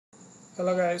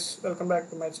Hello guys, welcome back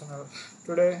to my channel.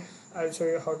 Today I'll show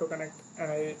you how to connect an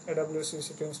AWS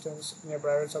EC2 instance in a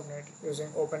private subnet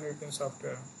using OpenVPN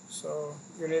software. So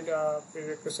you need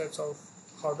prerequisites of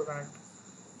how to connect.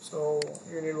 So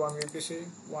you need one VPC,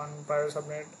 one private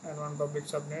subnet and one public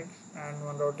subnet, and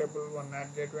one route table, one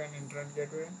NAT gateway and internet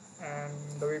gateway, and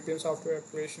the VPN software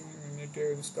application you need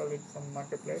to install it from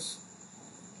marketplace,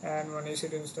 and one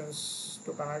EC2 instance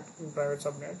to connect in private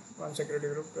subnet, one security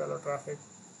group to allow traffic.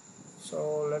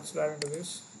 So let's dive into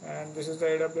this, and this is the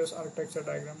AWS architecture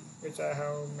diagram which I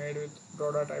have made with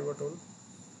Draw.io tool.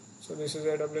 So this is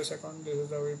AWS account, this is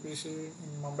the VPC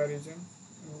in Mumbai region,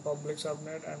 in public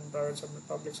subnet and private subnet.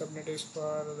 Public subnet is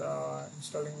for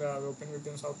installing the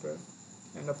OpenVPN software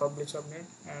in the public subnet,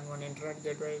 and one internet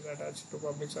gateway is attached to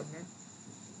public subnet,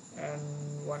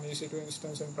 and one EC2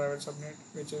 instance in private subnet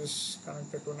which is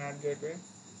connected to NAT gateway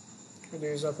with the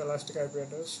use of elastic IP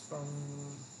address from.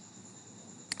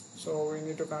 So we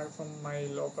need to connect from my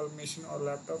local machine or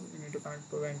laptop. You need to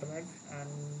connect to the internet, and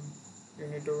you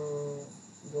need to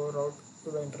go route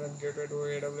to the internet gateway to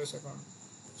AWS account.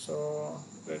 So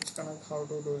let's connect how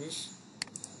to do this.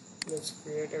 Let's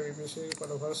create a VPC. For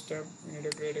the first step, we need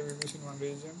to create a VPC in one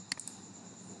region.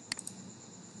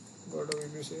 Go to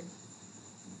VPC,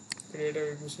 create a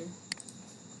VPC.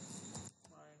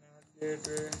 My NAT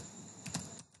gateway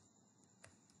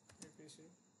VPC.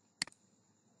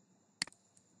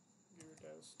 Give it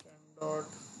as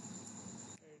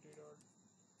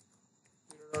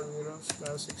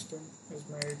 10.80.0.0/16 is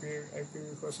my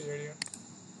IPv4 area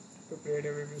to create a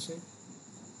VPC.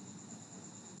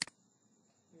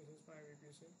 This is my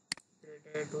VPC.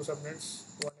 Created two subnets.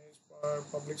 One is for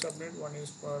public subnet, one is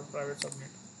for private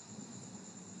subnet.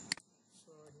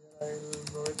 So here I will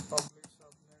go with public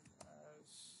subnet as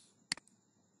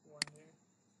 1A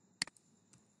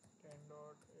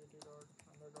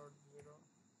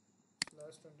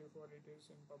 10.80.100.0/24 it is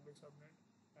in public subnet,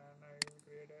 and I will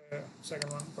create a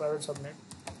second one, private subnet.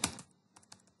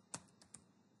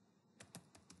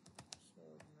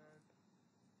 Subnet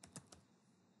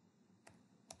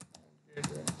and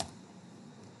gateway.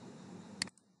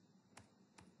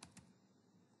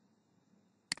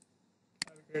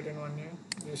 I'll create in 1A.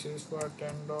 This is for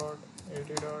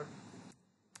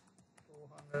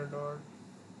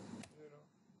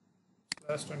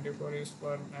 10.80.200.0/24 is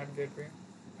for NAT gateway,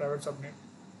 private subnet.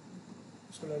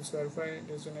 So let's verify it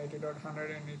is in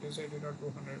 80.100 and it is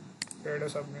 80.200. Create a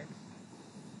subnet.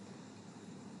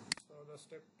 So the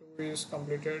step 2 is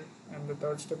completed, and the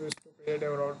third step is to create a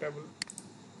route table.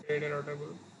 Create a route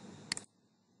table.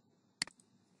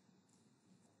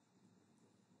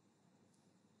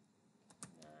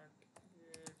 NAT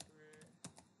gateway route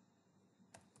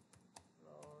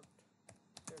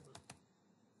table.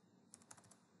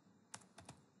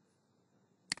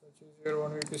 So choose your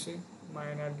own VPC.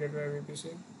 My NAT gateway VPC.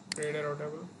 Create a route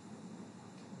table.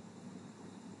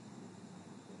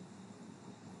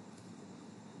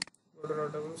 Go to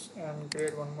route tables and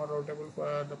create one more route table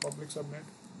for the public subnet.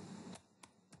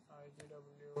 ec2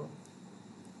 public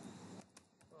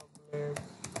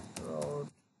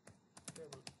route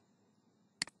table.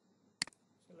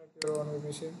 Select your own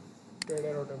VPC. Create a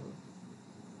route table.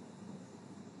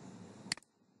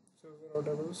 Choose the route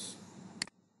tables.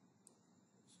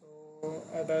 So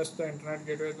attach the internet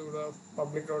gateway to the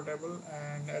public route table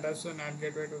and attach the NAT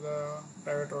gateway to the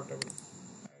private route table.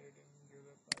 I didn't give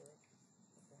the private.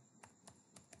 Okay.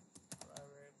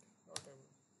 Private route table.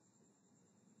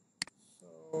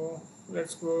 So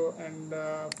let's go and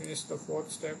finish the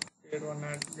fourth step. Create one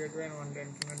NAT gateway and one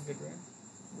internet gateway.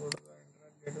 Go to the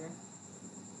internet gateway.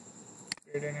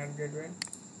 Create a NAT gateway.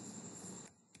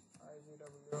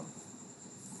 ec2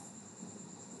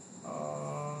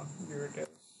 give it as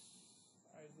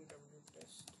ec2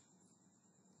 test.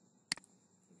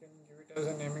 You can give it as a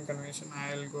naming convention.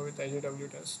 I'll go with ec2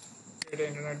 test. Create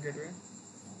an internet gateway.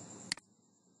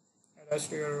 Attach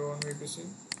to your own VPC.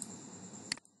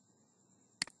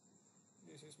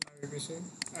 This is my VPC.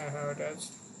 I have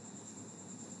attached.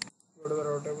 Go to the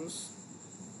route tables.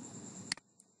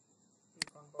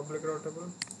 Click on public route table.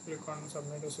 Click on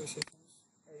subnet associations.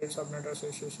 Edit subnet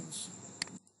associations.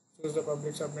 Choose the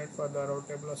public subnet for the route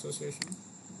table association.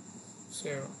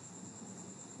 Save.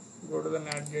 Go to the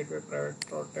NAT gateway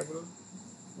private route table.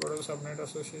 Go to the subnet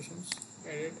associations.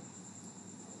 Edit.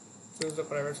 Choose the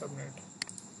private subnet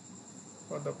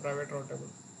for the private route table.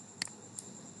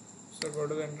 So go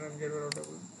to the internet gateway route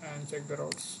table and check the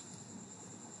routes.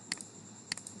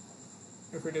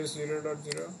 If it is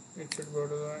 0.0, it should go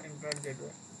to the internet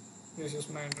gateway. This is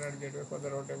my internet gateway for the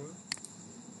route table.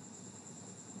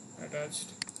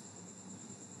 Attached.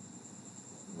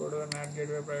 Go to the NAT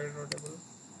gateway private route table.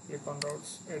 Click click on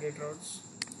routes, edit routes,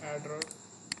 add route.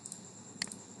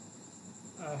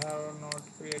 I have not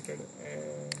created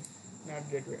a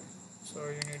NAT gateway, so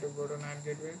you need to go to NAT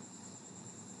gateway.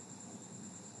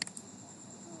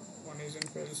 One is in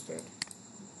failed state,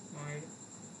 no need.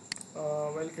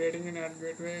 While creating a NAT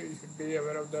gateway, you should be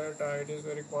aware of that it is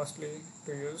very costly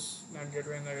to use NAT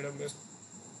gateway in the AWS.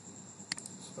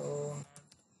 So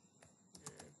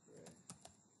NAT gateway,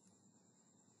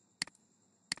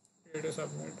 create a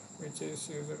subnet which is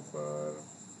used for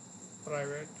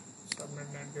private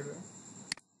subnet NAT gateway.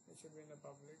 It should be in the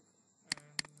public, and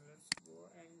let's go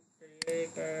and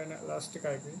create an elastic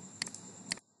IP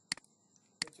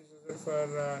which is used for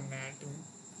NATing.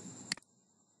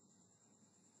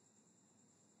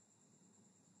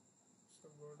 So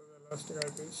go to the elastic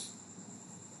IPs,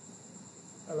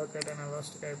 allocate an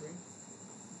elastic IP,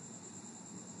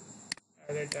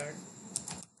 add a tag,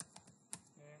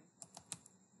 name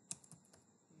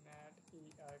NAT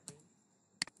EIP,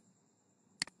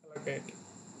 allocate.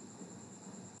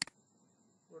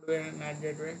 Go to the NAT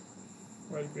gateway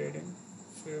while creating,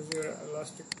 choose your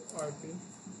elastic IP,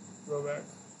 go back,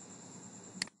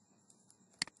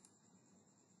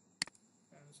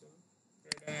 cancel,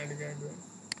 create an NAT gateway,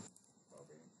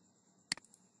 copy.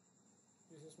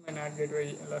 This is my NAT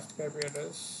gateway elastic IP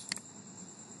address,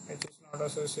 which is not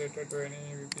associated to any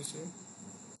VPC.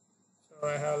 So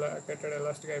I have allocated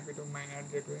elastic IP to my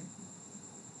NAT gateway,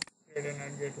 create a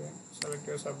NAT gateway, select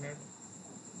your subnet,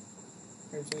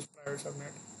 which is private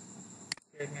subnet,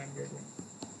 create NAT gateway.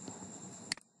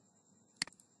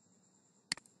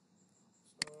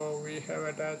 So we have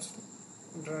attached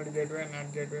internet gateway and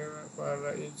NAT gateway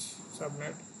for each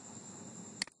subnet.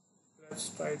 Let's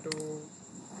try to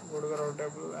go to the route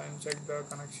table and check the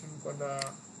connection for the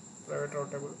private route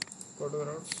table. Go to the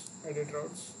routes, edit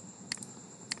routes.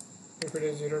 If it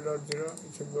is 0.0,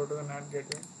 it should go to the NAT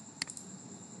gateway.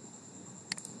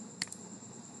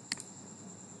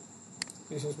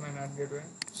 This is my NAT gateway,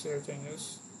 save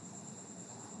changes.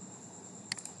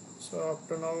 So up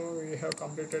to now we have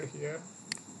completed here.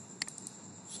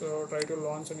 So try to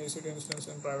launch an EC2 instance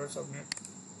in private subnet.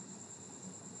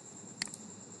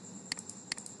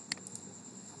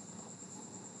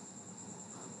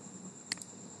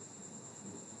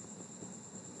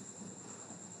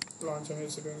 Launch an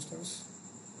EC2 instance.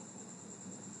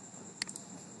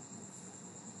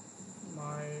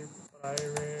 My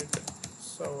private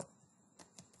server.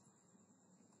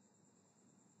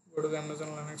 Go to the Amazon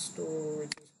Linux 2,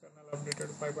 which is kernel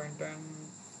updated 5.10.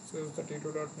 Choose the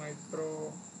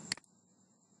t2.micro.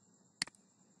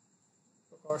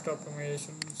 For cost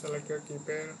optimization, select your key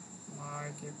pair.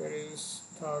 My key pair is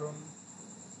Tharun.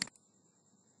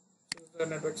 Choose the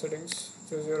network settings.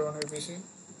 Choose your own VPC. And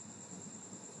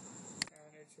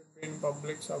it should be in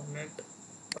public subnet,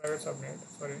 private subnet,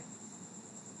 sorry.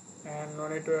 And no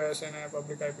need to assign a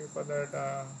public IP for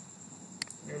that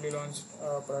newly launched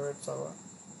private server.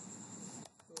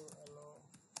 To allow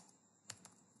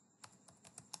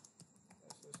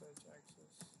SSH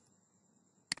access.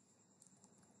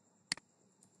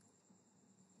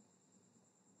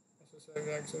 SSH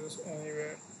access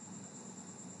anywhere.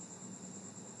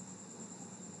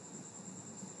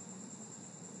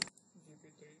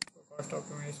 GP3 for cost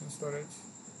optimization storage.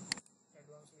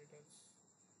 Advanced details.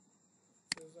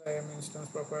 Choose the IAM instance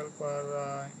profile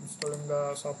for installing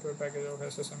the software package of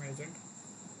SSM agent,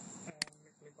 and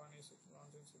click on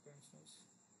launch EC2 instance.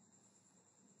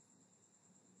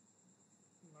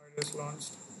 Now it is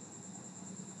launched.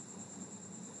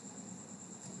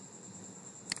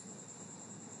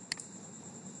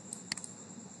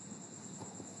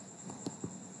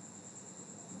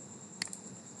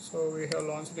 So we have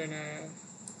launched in an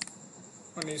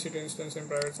EC2 instance in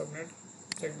private subnet.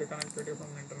 Check the connectivity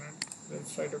from internet.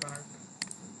 Let's try to connect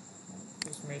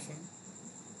this machine.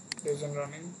 It isn't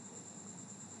running.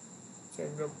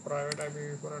 Check the private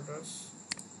IPv4 address.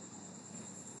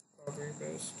 Copy,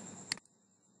 paste.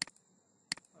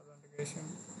 Authentication,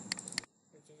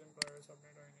 which is in private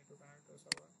subnet. I need to connect the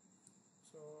server.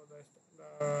 So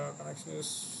the connection is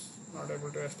not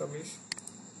able to establish.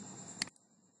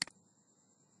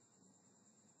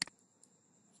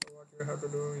 So what you have to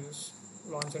do is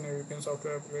launch an VPN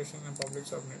software application in public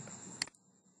subnet.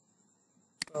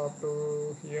 So up to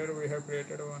here we have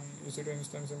created one EC2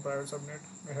 instance in private subnet.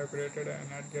 We have created a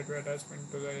NAT gateway attachment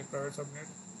to the private subnet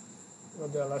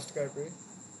with the elastic IP,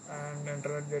 and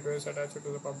internet gateway is attached to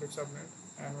the public subnet,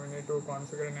 and we need to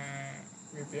configure a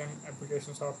VPN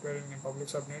application software in a public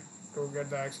subnet to get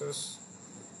the access.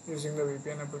 Using the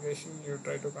VPN application, you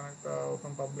try to connect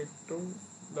from public to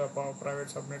the private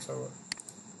subnet server.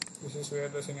 This is where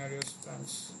the scenario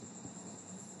stands.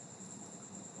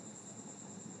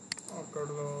 go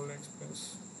to the links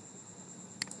place.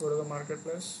 Go to the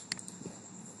marketplace.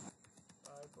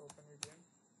 Type OpenVPN.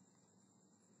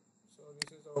 So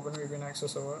this is the OpenVPN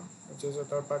access server, which is a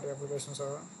third-party application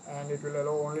server, and it will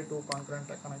allow only 2 concurrent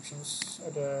connections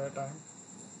at a time.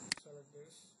 Select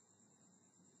this.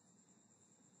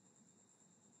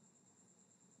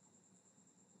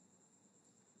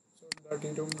 So the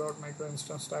T2.micro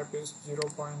instance type is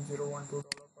 $0.012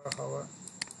 per hour.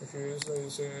 If you use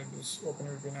this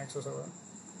OpenVPN access server,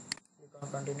 you can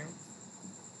continue.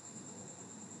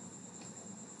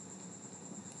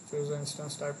 Choose the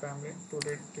instance type family.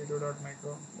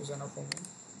 T2.micro is enough for me.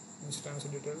 Instance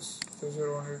details. Choose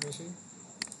your own VPC.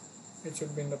 It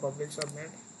should be in the public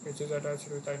subnet, which is attached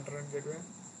with the internet gateway.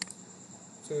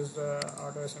 Choose the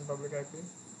AutoSN public IP.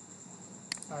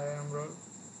 IAM role.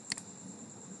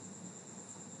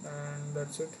 And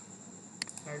that's it.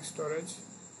 Next, storage.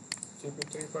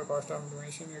 GP3 for cost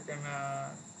optimization. You can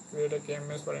create a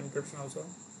KMS for encryption also.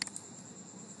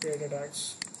 Create a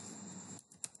tags.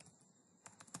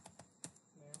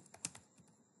 Name.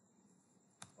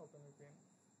 OpenVPN.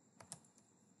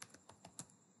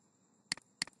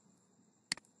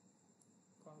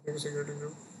 Configure security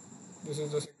group. This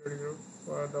is the security group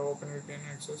for the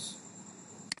OpenVPN access.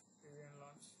 VPN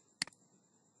launch.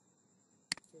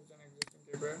 Choose an existing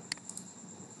key pair.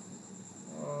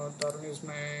 Tarn is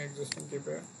my existing key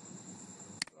pair.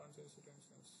 Launch EC2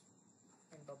 instance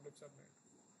and public subnet.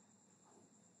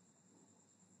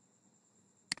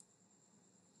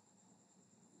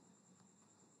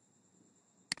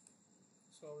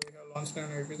 So we have launched an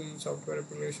VPN software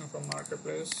application from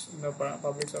marketplace in the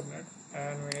public subnet,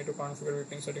 and we need to configure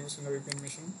VPN settings in the VPN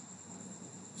machine.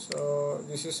 So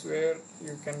this is where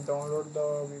you can download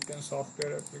the VPN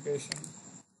software application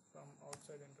from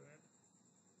outside internet.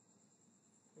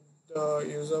 With the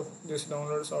use of this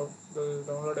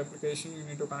download application, you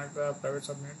need to connect the private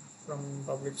subnet from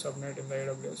public subnet in the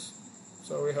AWS.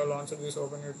 So we have launched this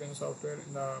OpenVPN software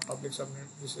in the public subnet.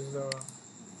 This is the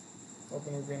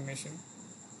OpenVPN machine.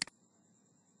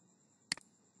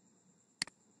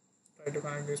 Try to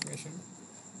connect this machine.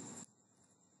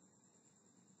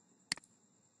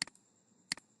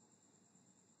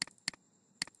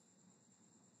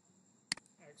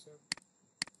 Accept.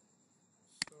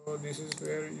 So this is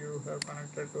where you have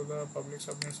connected to the public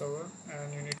subnet server,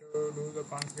 and you need to do the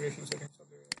configuration settings of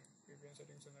the VPN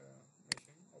settings in the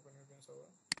machine, OpenVPN server.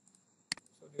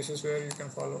 So this is where you can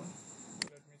follow.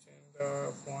 Let me change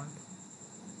the font.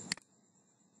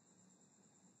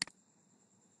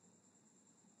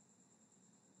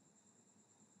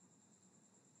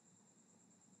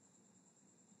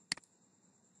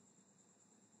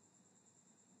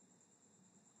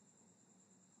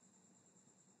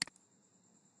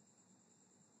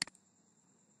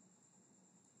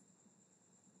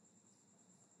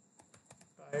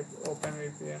 Type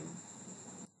OpenVPN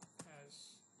as,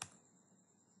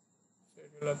 so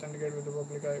it will authenticate with the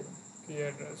public key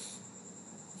address.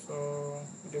 So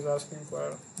it is asking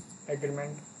for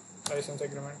agreement, license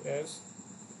agreement. Yes,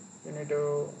 you need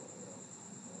to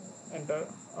enter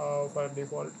for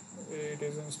default. It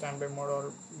is in standby mode,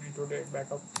 or need to take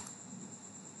backup.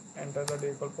 Enter the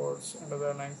default ports. Enter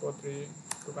the 943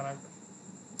 to connect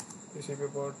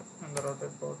TCP port and the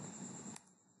routed port.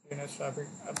 DNS traffic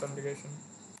authentication.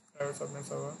 Private subnet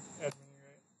server, admin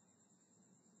UI.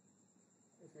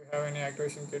 If you have any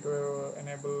activation key to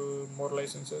enable more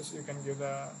licenses, you can give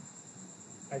the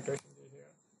activation key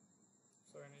here.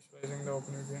 So initializing the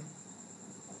OpenVPN.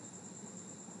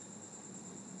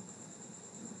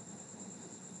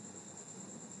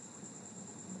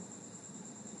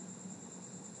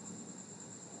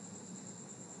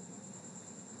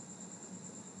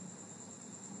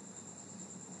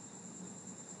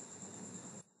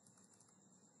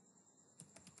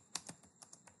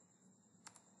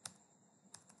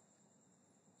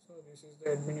 So this is the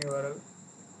admin URL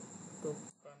to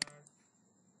connect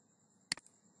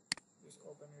this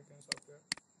OpenVPN software.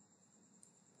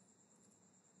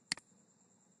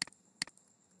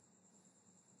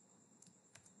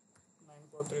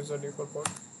 .943 is the default port.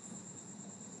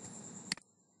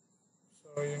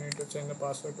 So you need to change the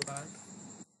password to connect.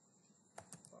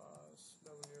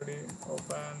 Passwd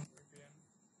OpenVPN.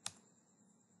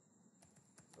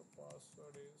 The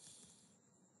password is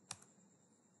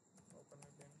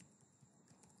OpenVPN.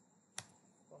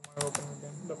 For my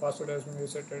OpenVPN, the password has been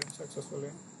resetted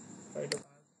successfully. Try to connect.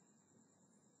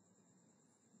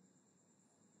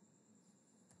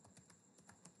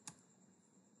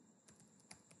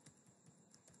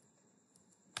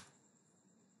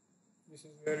 This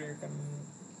is where you can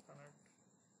connect.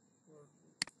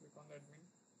 Click on the admin.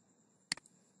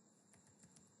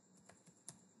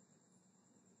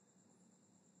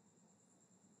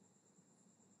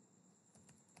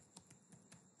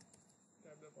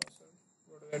 the password.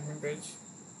 Go to the admin page.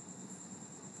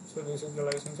 So this is the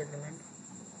license agreement.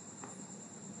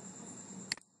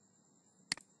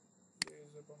 There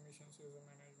is the permissions user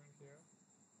management here.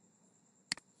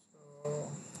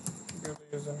 So give the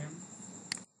username.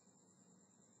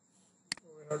 So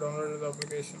we have downloaded the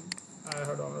application. I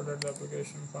have downloaded the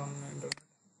application from the internet.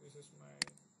 This is my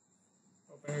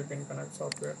OpenVPN Connect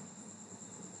software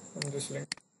from this link,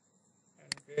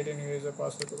 and create a new user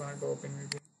password to connect the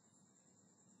OpenVPN.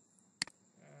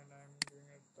 And I am giving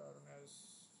it Tarun as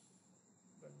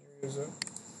the new user,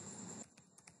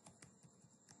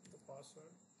 the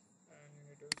password, and you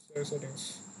need to save settings.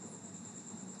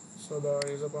 So the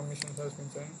user permissions has been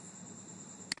changed.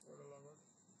 Go to logout.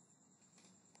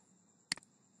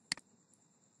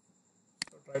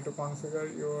 So try to configure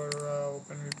your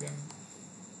OpenVPN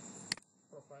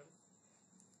profile.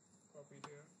 Copy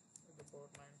here with the port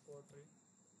 943,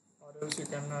 or else you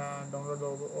can download the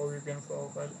OVPN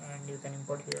profile and you can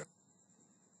import here.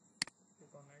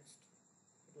 Click on next.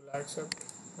 It will accept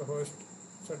the host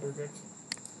certificate.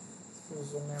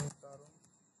 Username Tarun.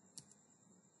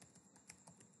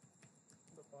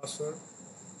 The password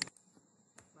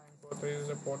 943 is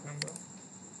the port number.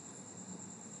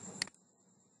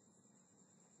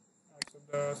 Accept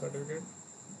the certificate.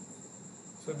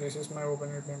 So this is my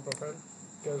OpenVPN profile.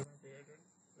 It has been created.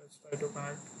 Let's try to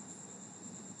connect.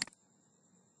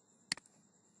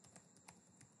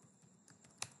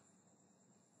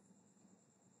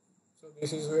 So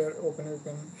this is where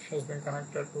OpenVPN has been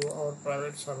connected to our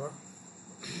private server.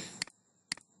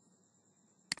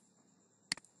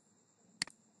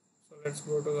 So let's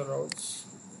go to the routes.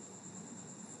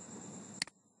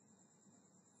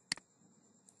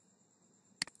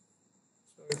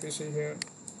 So if you see here,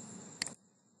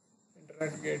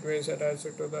 internet gateway is attached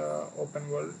to the open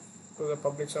world, to the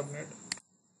public subnet,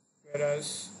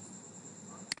 whereas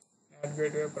NAT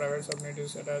gateway private subnet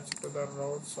is attached to the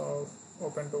routes of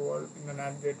open to world in the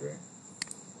NAT gateway.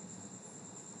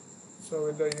 So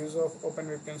with the use of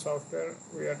OpenVPN software,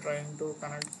 we are trying to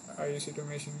connect ec2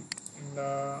 machine in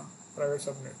the private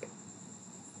subnet.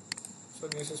 So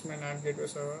this is my NAT gateway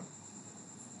server.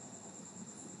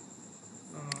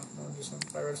 No, this one,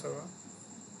 private server.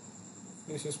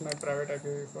 This is my private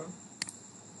IPv4.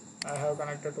 I have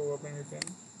connected to OpenVPN.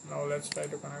 Now let's try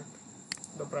to connect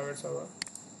the private server.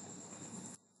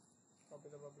 Copy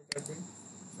the public IP,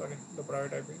 the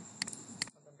private IP.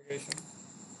 Authentication.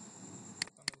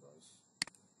 Click on the browse.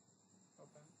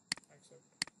 Open. Accept.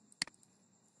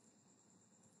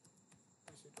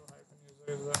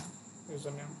 ec2-user is the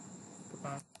username to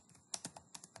connect.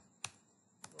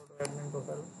 Go to admin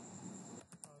profile.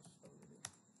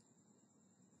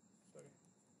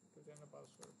 To change the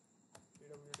password.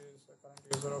 PWD is the current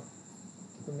user of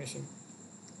the machine.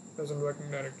 Present working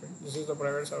directory. This is the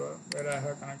private server where I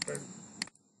have connected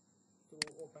to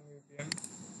OpenVPN,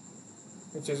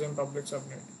 which is in public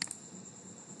subnet.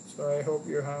 So I hope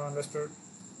you have understood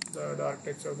the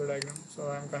architecture of the diagram. So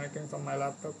I am connecting from my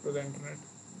laptop to the internet.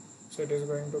 So it is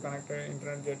going to connect an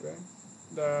internet gateway.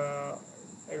 The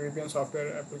VPN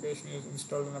software application is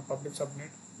installed in a public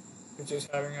subnet, which is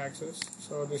having access.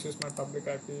 So this is my public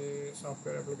IP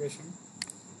software application,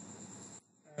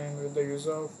 and with the use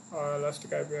of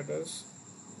elastic IP address,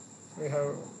 we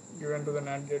have given to the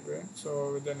NAT gateway.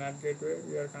 So with the NAT gateway,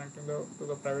 we are connecting to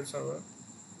the private server.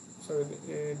 So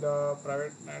the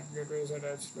private NAT gateway is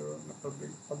attached to the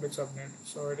public subnet.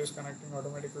 So it is connecting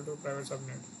automatically to private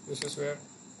subnet. This is where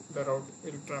the route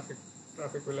will traffic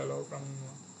will allow from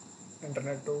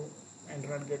internet to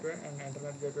internet gateway, and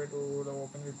internet gateway to the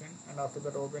OpenVPN, and after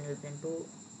that OpenVPN to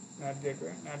NAT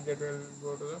gateway. NAT gateway will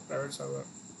go to the private server.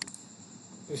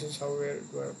 This is how it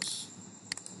works.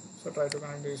 So try to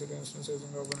connect the EC2 instance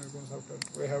using the OpenVPN software.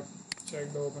 We have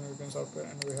checked the OpenVPN software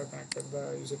and we have connected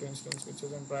the EC2 instance, which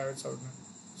is in private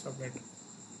subnet.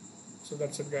 So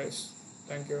that's it, guys.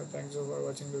 Thank you for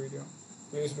watching the video.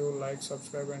 Please do like,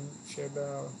 subscribe and share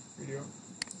the video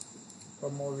for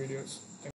more videos.